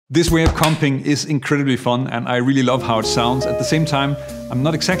This way of comping is incredibly fun and I really love how it sounds. At the same time, I'm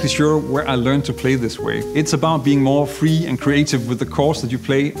not exactly sure where I learned to play this way. It's about being more free and creative with the chords that you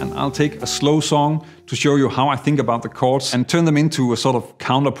play, and I'll take a slow song to show you how I think about the chords and turn them into a sort of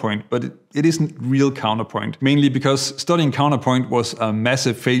counterpoint, but it isn't real counterpoint. Mainly because studying counterpoint was a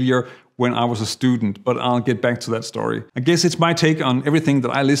massive failure when I was a student, but I'll get back to that story. I guess it's my take on everything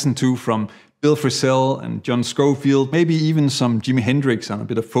that I listen to, from Bill Frisell and John Scofield, maybe even some Jimi Hendrix and a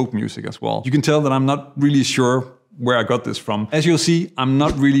bit of folk music as well. You can tell that I'm not really sure where I got this from. As you'll see, I'm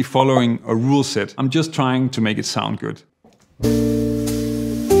not really following a rule set. I'm just trying to make it sound good.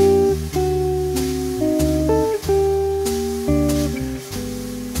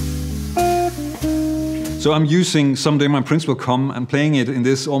 So I'm using Someday My Prince Will Come and playing it in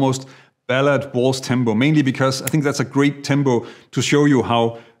this almost ballad waltz tempo, mainly because I think that's a great tempo to show you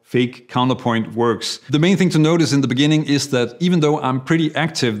how fake counterpoint works. The main thing to notice in the beginning is that even though I'm pretty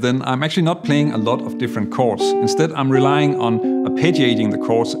active, then I'm actually not playing a lot of different chords. Instead, I'm relying on arpeggiating the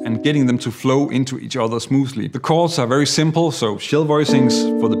chords and getting them to flow into each other smoothly. The chords are very simple, so shell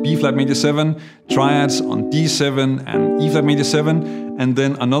voicings for the B flat major 7, triads on D7 and E flat major 7, and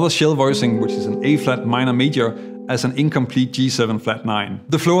then another shell voicing, which is an A flat minor major, as an incomplete G7 flat 9.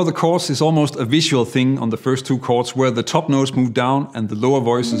 The flow of the chords is almost a visual thing on the first two chords, where the top notes move down and the lower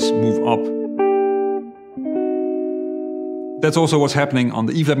voices move up. That's also what's happening on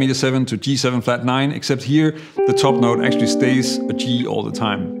the E flat major 7 to G7 flat 9, except here the top note actually stays a G all the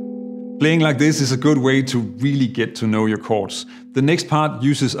time. Playing like this is a good way to really get to know your chords. The next part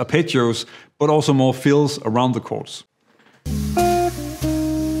uses arpeggios, but also more fills around the chords.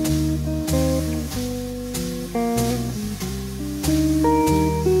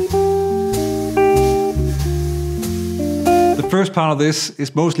 The first part of this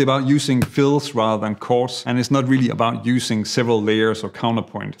is mostly about using fills rather than chords, and it's not really about using several layers or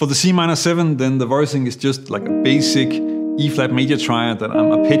counterpoint. For the C minor 7, then the voicing is just like a basic E flat major triad that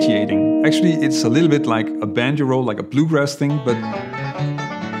I'm arpeggiating. Actually, it's a little bit like a banjo roll, like a bluegrass thing, but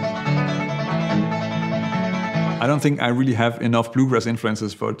I don't think I really have enough bluegrass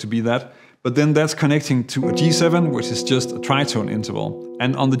influences for it to be that. But then that's connecting to a G7, which is just a tritone interval.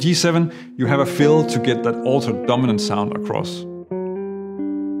 And on the G7, you have a fill to get that altered dominant sound across.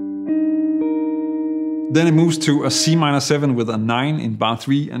 Then it moves to a C minor 7 with a 9 in bar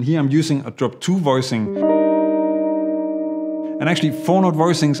 3, and here I'm using a drop 2 voicing. And actually, 4-note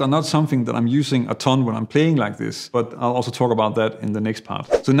voicings are not something that I'm using a ton when I'm playing like this, but I'll also talk about that in the next part.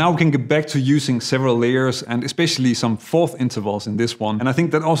 So now we can get back to using several layers and especially some fourth intervals in this one. And I think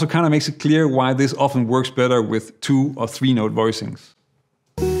that also kind of makes it clear why this often works better with 2- or 3-note voicings.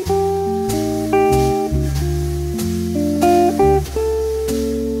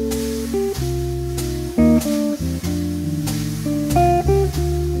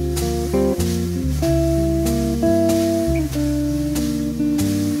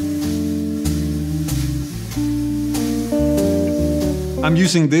 I'm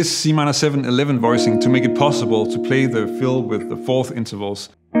using this C minor 7 11 voicing to make it possible to play the fill with the fourth intervals.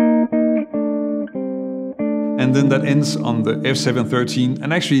 And then that ends on the F7 13.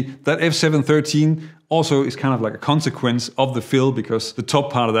 And actually, that F7 13 also is kind of like a consequence of the fill, because the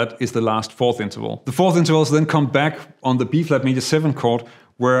top part of that is the last fourth interval. The fourth intervals then come back on the B flat major 7 chord,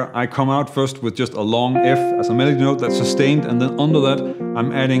 where I come out first with just a long F as a melody note that's sustained, and then under that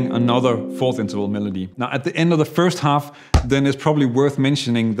I'm adding another fourth interval melody. Now at the end of the first half, then it's probably worth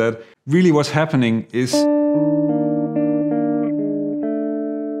mentioning that really what's happening is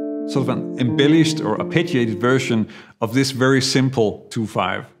sort of an embellished or arpeggiated version of this very simple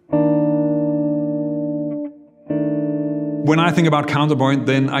 2/5. When I think about counterpoint,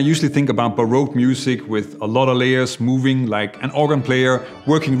 then I usually think about Baroque music with a lot of layers moving, like an organ player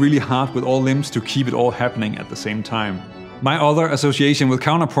working really hard with all limbs to keep it all happening at the same time. My other association with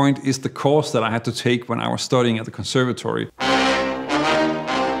counterpoint is the course that I had to take when I was studying at the conservatory.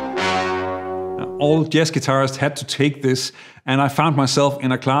 All jazz guitarists had to take this, and I found myself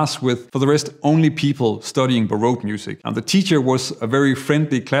in a class with, for the rest, only people studying Baroque music. And the teacher was a very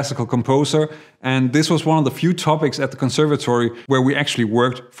friendly classical composer, and this was one of the few topics at the conservatory where we actually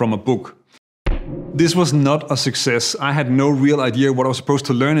worked from a book. This was not a success. I had no real idea what I was supposed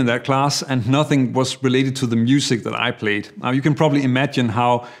to learn in that class, and nothing was related to the music that I played. Now you can probably imagine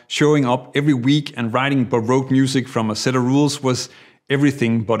how showing up every week and writing Baroque music from a set of rules was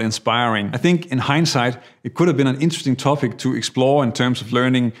everything but inspiring. I think in hindsight, it could have been an interesting topic to explore in terms of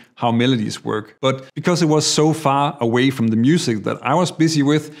learning how melodies work. But because it was so far away from the music that I was busy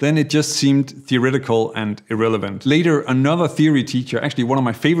with, then it just seemed theoretical and irrelevant. Later, another theory teacher, actually one of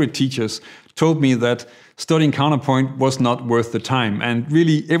my favorite teachers, told me that studying counterpoint was not worth the time. And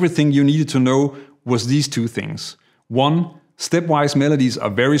really everything you needed to know was these two things. 1, stepwise melodies are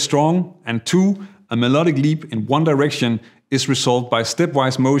very strong, and 2, a melodic leap in one direction is resolved by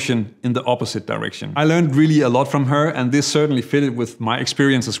stepwise motion in the opposite direction. I learned really a lot from her, and this certainly fitted with my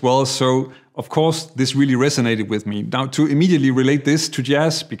experience as well, so of course this really resonated with me. Now, to immediately relate this to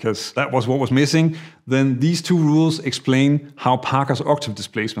jazz, because that was what was missing, then these two rules explain how Parker's octave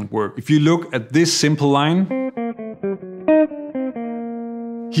displacement works. If you look at this simple line,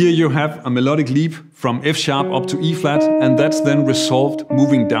 here you have a melodic leap from F sharp up to E flat, and that's then resolved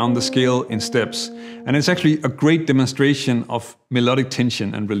moving down the scale in steps. And it's actually a great demonstration of melodic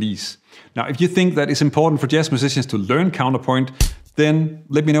tension and release. Now, if you think that it's important for jazz musicians to learn counterpoint, then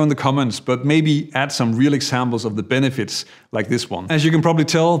let me know in the comments, but maybe add some real examples of the benefits like this one. As you can probably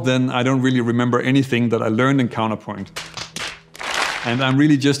tell, then I don't really remember anything that I learned in counterpoint. And I'm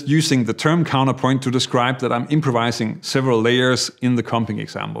really just using the term counterpoint to describe that I'm improvising several layers in the comping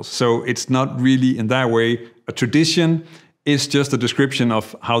examples. So it's not really in that way a tradition, it's just a description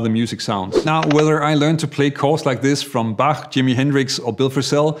of how the music sounds. Now, whether I learned to play chords like this from Bach, Jimi Hendrix or Bill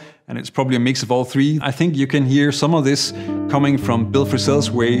Frisell, and it's probably a mix of all three, I think you can hear some of this coming from Bill Frisell's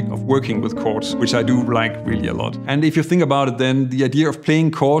way of working with chords, which I do like really a lot. And if you think about it, then the idea of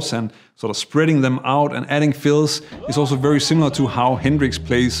playing chords and sort of spreading them out and adding fills is also very similar to how Hendrix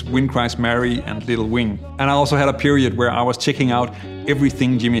plays Wind Cries Mary and Little Wing. And I also had a period where I was checking out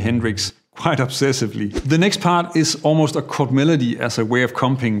everything Jimi Hendrix quite obsessively. The next part is almost a chord melody as a way of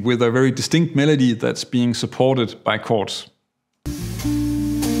comping, with a very distinct melody that's being supported by chords.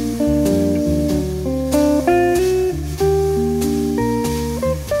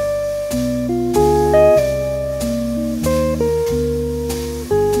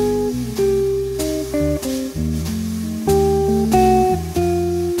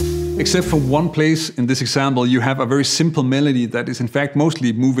 Except for one place in this example, you have a very simple melody that is in fact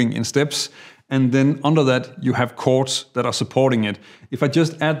mostly moving in steps, and then under that you have chords that are supporting it. If I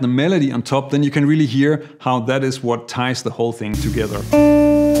just add the melody on top, then you can really hear how that is what ties the whole thing together.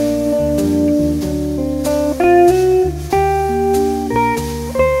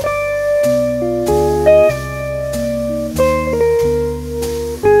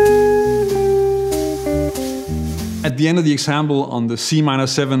 At the end of the example, on the C minor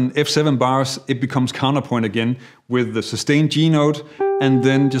 7, F7 bars, it becomes counterpoint again with the sustained G note and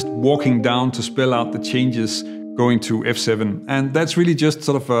then just walking down to spell out the changes going to F7. And that's really just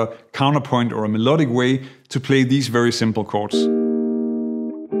sort of a counterpoint or a melodic way to play these very simple chords.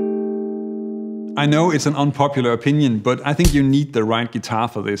 I know it's an unpopular opinion, but I think you need the right guitar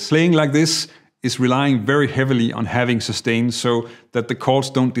for this. Playing like this is relying very heavily on having sustain so that the chords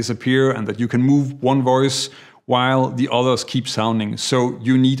don't disappear and that you can move one voice while the others keep sounding. So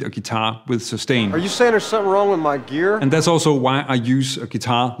you need a guitar with sustain. Are you saying there's something wrong with my gear? And that's also why I use a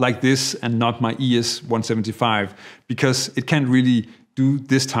guitar like this and not my ES175, because it can't really do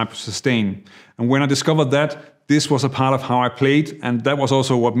this type of sustain. And when I discovered that, this was a part of how I played, and that was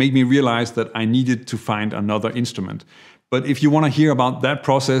also what made me realize that I needed to find another instrument. But if you want to hear about that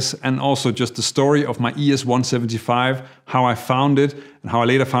process and also just the story of my ES175, how I found it and how I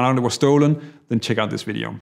later found out it was stolen, then check out this video.